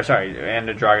 or sorry, and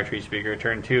a Draga Tree Speaker,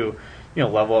 turn 2, you know,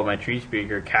 level up my Tree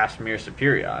Speaker, cast Mir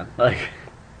Superion. Like,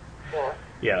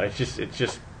 yeah, it's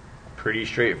just pretty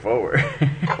straightforward.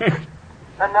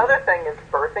 Another thing is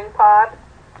Birthing Pod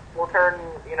will turn,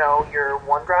 you know, your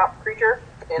 1-drop creature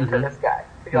into this guy,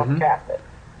 so you don't cast it.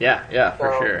 Yeah,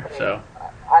 for sure. I mean, so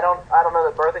I don't know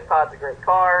that Birthing Pod's a great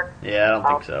card. Yeah, I don't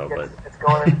think so, but it's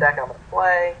going in the deck I'm gonna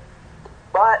play.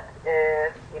 But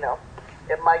you know,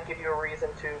 it might give you a reason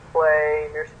to play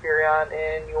Mir Superion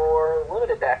in your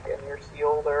limited deck, in your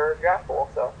sealed or draft pool.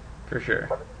 So for sure.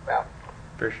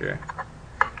 For sure.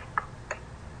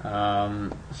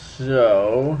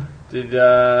 So,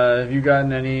 have you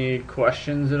gotten any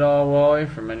questions at all, Wally,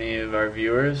 from any of our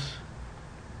viewers?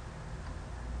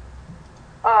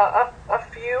 A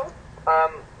few,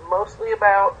 mostly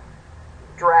about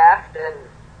draft and,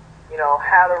 you know,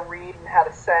 how to read and how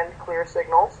to send clear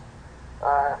signals.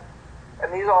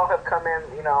 And these all have come in,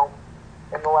 you know,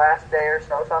 in the last day or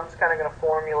so, so I'm just kind of going to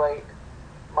formulate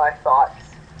my thoughts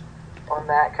on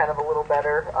that kind of a little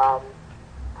better.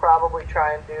 Probably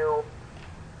try and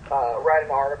write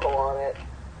an article on it.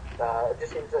 It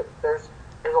just seems that there's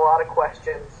a lot of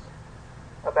questions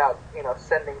about, you know,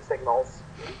 sending signals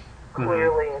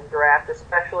clearly in draft,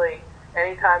 especially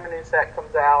anytime a new set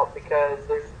comes out, because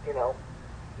there's, you know,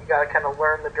 you got to kind of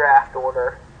learn the draft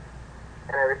order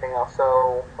and everything else.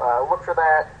 So look for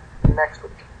that next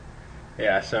week.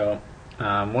 Yeah. So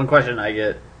one question I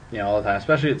get, you know, all the time,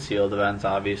 especially at sealed events,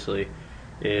 obviously,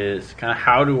 is kind of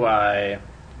how do I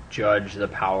judge the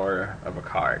power of a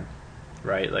card,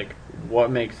 right? Like,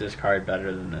 what makes this card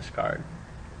better than this card?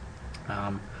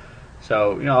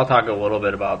 So, you know, I'll talk a little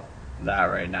bit about that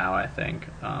right now, I think.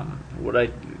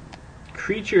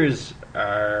 Creatures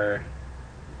are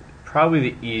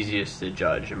probably the easiest to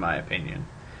judge, in my opinion.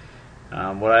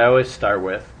 What I always start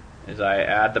with is I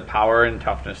add the power and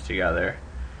toughness together,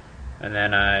 and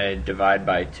then I divide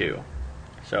by 2.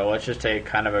 So let's just take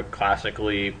kind of a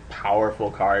classically powerful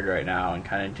card right now and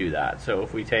kind of do that. So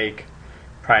if we take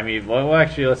Primeval, well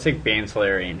actually let's take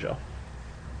Baneslayer Angel.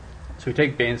 So we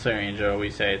take Baneslayer Angel, we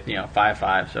say, you know,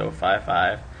 5/5, so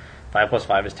 5/5. 5 plus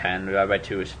 5 is 10, divided by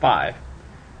 2 is 5.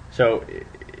 So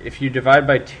if you divide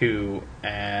by 2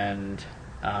 and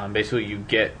Basically, you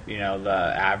get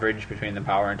the average between the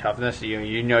power and toughness.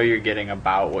 You know you're getting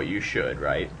about what you should,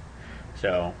 right?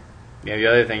 So the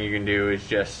other thing you can do is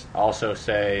just also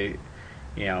say,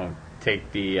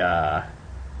 take the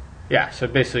So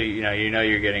basically, you know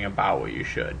you're getting about what you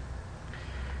should.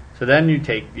 So then you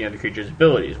take the creature's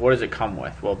abilities. What does it come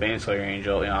with? Well, Baneslayer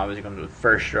Angel obviously comes with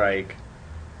First Strike,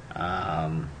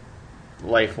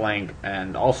 Lifelink,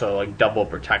 and also like double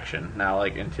protection. Now,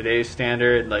 like in today's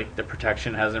standard, like the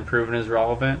protection hasn't proven as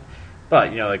relevant,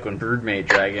 but like when Broodmate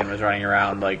Dragon was running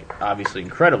around, like obviously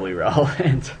incredibly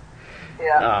relevant.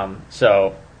 Yeah.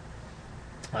 So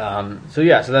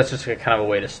that's just kind of a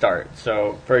way to start.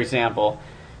 So, for example,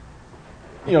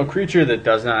 a creature that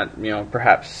does not,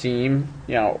 perhaps seem,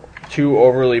 too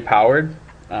overly powered.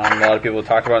 A lot of people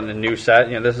talk about in the new set.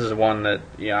 This is one that,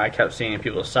 I kept seeing in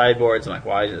people's sideboards. I'm like,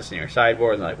 why is this in your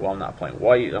sideboard? And they're like, well, I'm not playing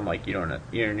white. I'm like, you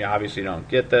obviously don't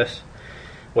get this.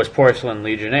 Was Porcelain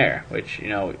Legionnaire, which,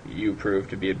 you proved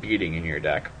to be a beating in your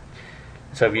deck.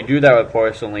 So if you do that with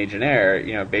Porcelain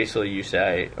Legionnaire, basically you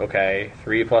say, okay,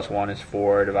 3 plus 1 is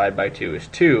 4, divided by 2 is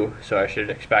 2, so I should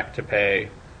expect to pay,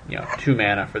 2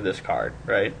 mana for this card,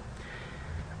 right?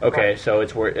 Okay, so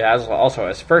it also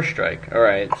has First Strike.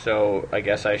 Alright, so I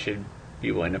guess I should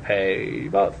be willing to pay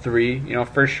about 3.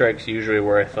 First Strike's usually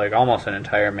worth like almost an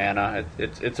entire mana.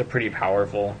 It's a pretty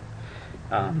powerful,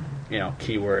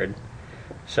 keyword.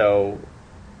 So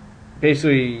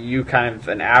basically, you kind of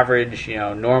an average,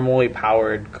 normally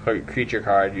powered creature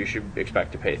card, you should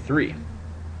expect to pay 3.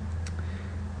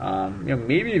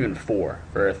 Maybe even 4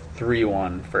 for a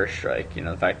 3/1 First Strike.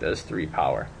 The fact that it's 3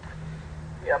 power.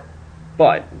 Yep.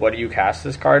 But what do you cast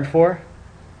this card for?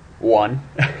 1.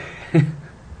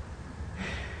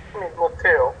 Well,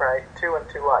 2, right? 2 and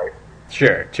 2 life.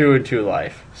 Sure, 2 and 2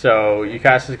 life. So you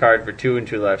cast this card for 2 and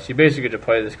 2 life. So you basically get to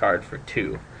play this card for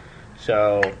 2.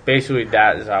 So basically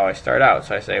that is how I start out.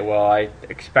 So I say, well, I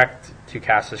expect to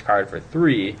cast this card for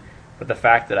 3, but the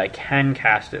fact that I can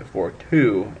cast it for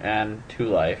 2 and 2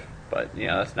 life, but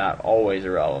that's not always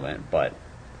irrelevant, but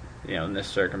in this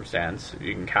circumstance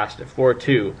you can cast it for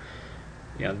 2,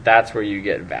 that's where you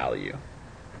get value.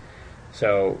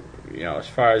 So as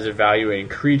far as evaluating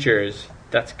creatures,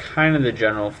 that's kind of the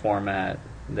general format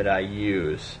that I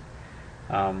use.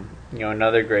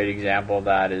 Another great example of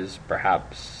that is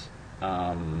perhaps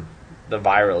the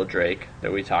Viral Drake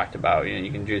that we talked about.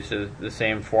 You can use the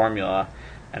same formula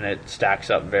and it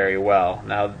stacks up very well.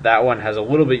 Now that one has a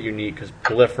little bit unique because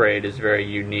Proliferate is very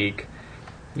unique,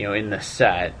 in the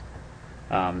set,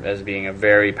 as being a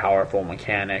very powerful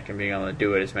mechanic, and being able to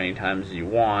do it as many times as you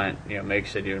want,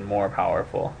 makes it even more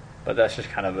powerful. But that's just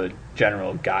kind of a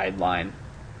general guideline.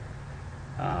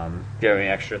 Do you have any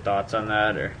extra thoughts on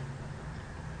that, or?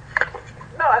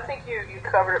 No, I think you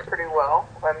covered it pretty well.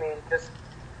 I mean, just,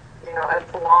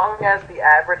 as long as the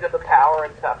average of the power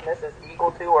and toughness is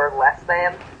equal to or less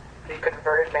than the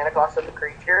converted mana cost of the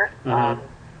creature,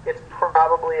 it's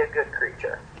probably a good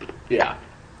creature. Yeah.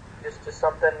 Just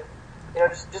something,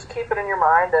 just keep it in your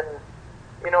mind, and,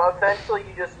 eventually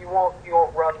you won't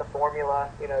run the formula.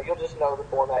 You'll just know the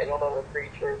format. You'll know the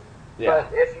creatures. Yeah.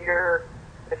 But if you're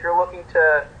looking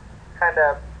to kind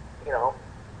of,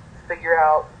 figure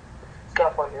out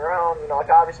stuff on your own, like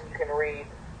obviously you can read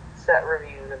set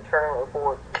reviews and tournament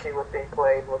reports and see what's being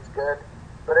played, what's good.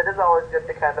 But it is always good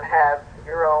to kind of have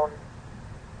your own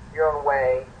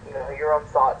way, your own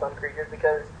thoughts on creatures,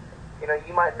 because,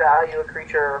 you might value a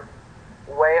creature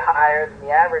way higher than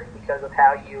the average because of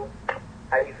how you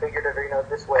figured it, or,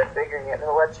 this way of figuring it. And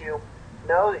it'll let you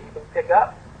know that you can pick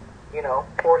up,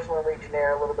 Porcelain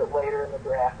Legionnaire a little bit later in the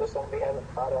draft if somebody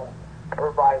hasn't caught up,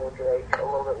 or Viral Drake a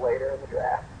little bit later in the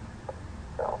draft.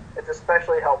 So it's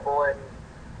especially helpful in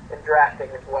drafting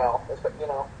as well,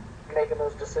 making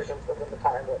those decisions within the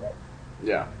time limit.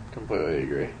 Yeah, completely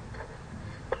agree.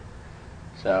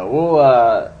 So we'll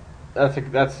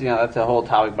that's a whole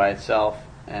topic by itself,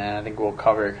 and I think we'll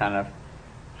cover kind of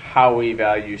how we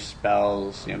value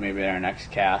spells, maybe in our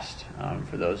next cast,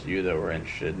 for those of you that were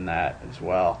interested in that as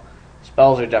well.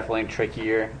 Spells are definitely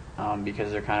trickier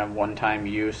because they're kind of one-time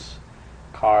use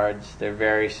cards. They're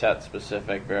very set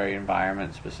specific, very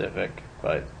environment specific,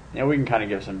 but we can kind of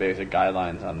give some basic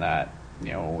guidelines on that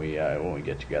when we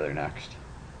get together next.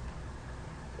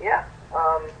 Yeah.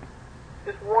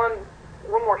 Just one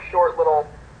more short little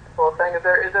thing. Is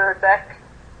there a deck,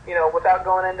 without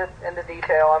going into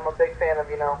detail? I'm a big fan of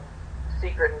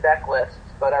secret and deck lists,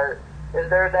 but is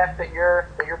there a deck that you're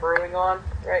brewing on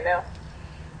right now?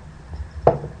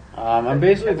 I'm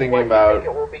basically thinking about.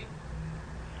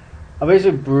 I'm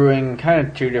basically brewing kind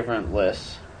of 2 different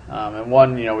lists, and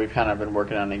one we've kind of been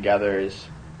working on together is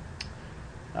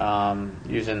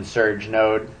using Surge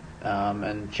Node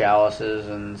and Chalices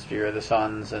and Sphere of the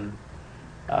Suns and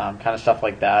kind of stuff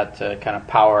like that to kind of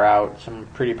power out some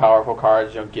pretty powerful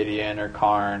cards, Gideon or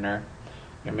Karn or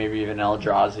maybe even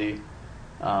Eldrazi,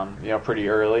 pretty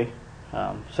early.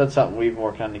 So that's something we've been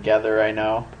working on together, I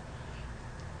know.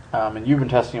 And you've been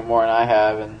testing it more than I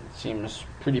have, and it seems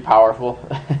pretty powerful.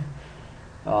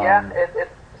 It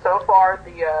so far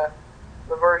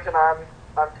the version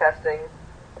I'm testing,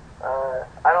 I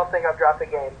don't think I've dropped a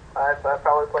game. I've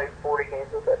probably played 40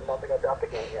 games with it, and don't think I've dropped a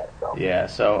game yet. So yeah,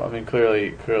 so I mean,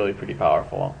 clearly pretty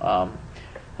powerful.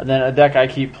 And then a deck I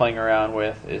keep playing around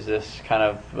with is this kind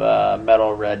of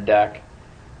metal red deck,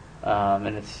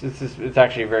 and it's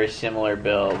actually a very similar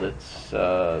build. It's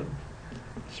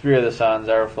Spear of the Suns,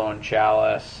 Everflowing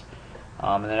Chalice,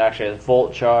 and then it actually has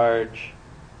Volt Charge,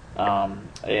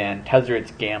 and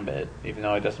Tezzret's Gambit. Even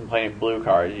though it doesn't play any blue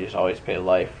cards, you just always pay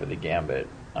life for the Gambit.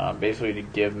 Basically to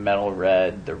give Metal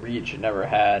Red the reach it never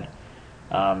had.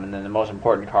 And then the most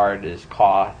important card is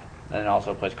Koth, and it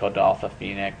also plays Kodaltha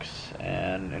Phoenix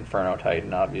and Inferno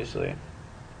Titan, obviously.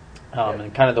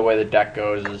 And kind of the way the deck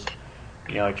goes is,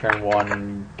 turn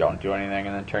 1, don't do anything,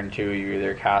 and then turn 2, you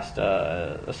either cast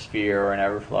a Sphere or an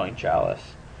Everflowing Chalice.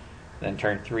 Then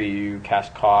turn 3, you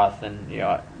cast Koth and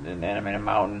animate a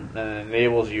mountain, and it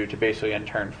enables you to basically on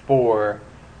turn 4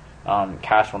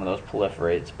 cast one of those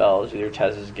proliferate spells, either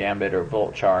Tezz's Gambit or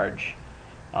Volt Charge,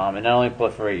 and not only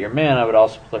proliferate your mana, but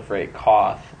also proliferate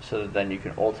Koth, so that then you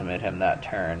can ultimate him that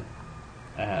turn.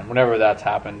 And whenever that's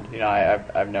happened,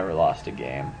 I've never lost a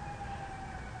game.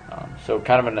 So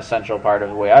kind of an essential part of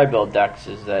the way I build decks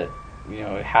is that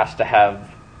it has to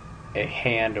have a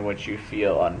hand in which you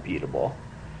feel unbeatable.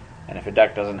 And if a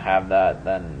deck doesn't have that,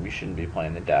 then you shouldn't be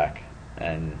playing the deck.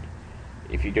 And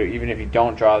if you do, even if you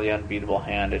don't draw the unbeatable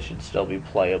hand, it should still be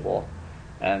playable.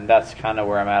 And that's kind of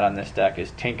where I'm at on this deck,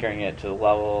 is tinkering it to the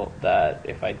level that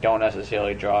if I don't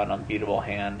necessarily draw an unbeatable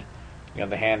hand,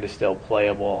 the hand is still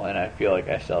playable, and I feel like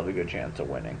I still have a good chance of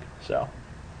winning. So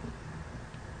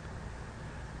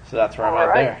that's where I'm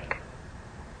at there.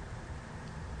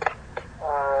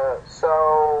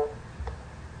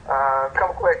 A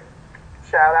couple quick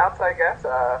shout outs, I guess.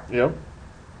 Yep.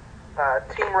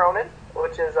 Team Ronin,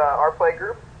 which is our play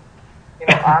group.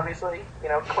 Obviously,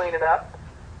 cleaning up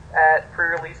at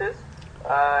pre-releases,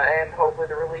 and hopefully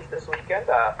the release this weekend.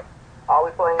 I'll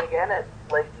be playing again at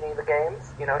Lake Geneva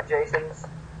Games. Jason's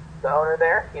the owner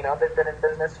there. They've been in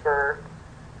business for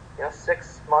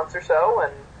 6 months or so,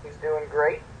 and he's doing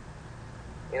great.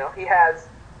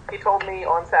 He told me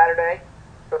on Saturday,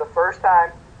 for the first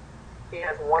time, he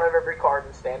has one of every card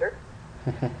in Standard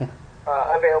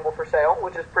available for sale,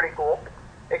 which is pretty cool.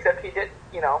 Except he had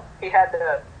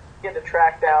to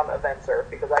track down Event Surf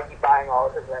because I keep buying all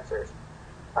of his Event Surfs.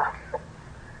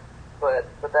 But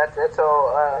that's it.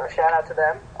 So shout out to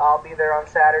them. I'll be there on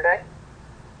Saturday.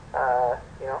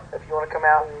 If you want to come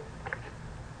out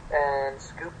and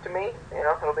scoop to me,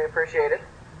 it'll be appreciated.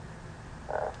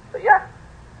 But yeah,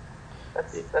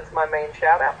 that's my main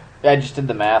shout out. Yeah, I just did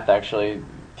the math actually.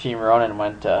 Team Ronin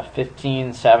went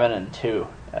 15, 7, and 2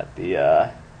 at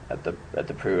the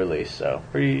pre-release, so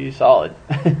pretty solid.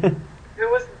 Who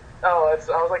was? I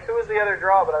was like, who was the other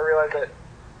draw? But I realized that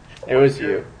it was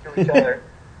you. To each other.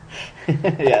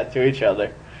 Yeah, to each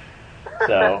other.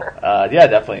 So yeah,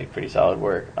 definitely pretty solid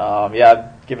work.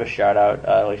 Yeah, give a shout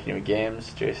out Lake Geneva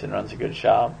Games. Jason runs a good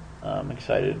shop. I'm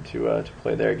excited to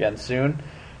play there again soon.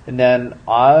 And then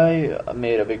I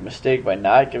made a big mistake by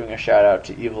not giving a shout out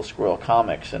to Evil Squirrel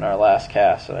Comics in our last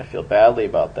cast, and I feel badly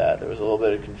about that. There was a little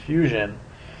bit of confusion,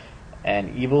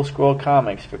 and Evil Squirrel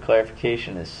Comics, for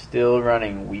clarification, is still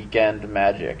running Weekend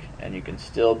Magic, and you can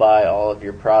still buy all of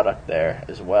your product there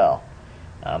as well.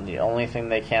 The only thing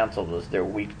they canceled was their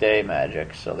weekday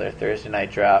Magic, so their Thursday night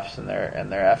drafts and their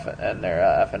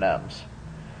F&Ms.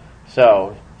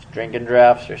 So drinking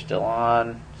drafts are still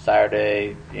on.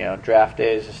 Saturday, draft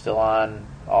days are still on.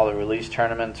 All the release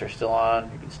tournaments are still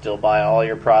on. You can still buy all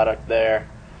your product there.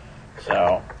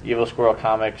 So, Evil Squirrel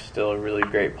Comics still a really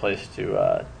great place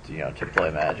to play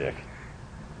Magic.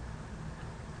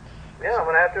 Yeah, I'm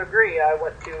gonna have to agree. I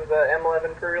went to the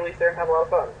M11 pre-release there and had a lot of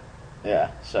fun.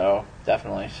 Yeah, so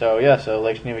definitely. So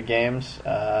Lake Geneva Games,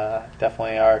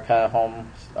 definitely our kind of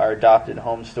our adopted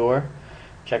home store.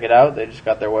 Check it out. They just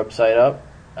got their website up.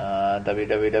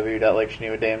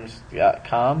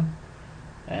 www.lakegenevagames.com,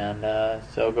 and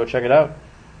so go check it out.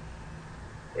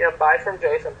 Yeah, buy from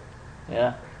Jason.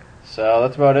 Yeah, so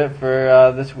that's about it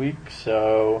for this week.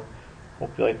 So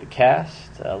hope you like the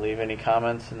cast. Leave any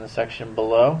comments in the section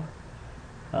below.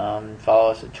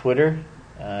 Follow us at Twitter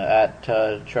at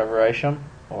Trevor Isham,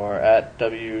 or at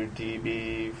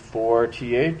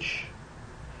WDB4TH.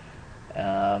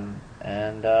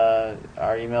 And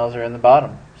our emails are in the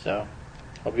bottom. So,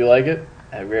 hope you like it.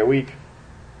 Have a great week.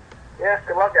 Yeah,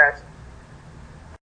 good luck, guys.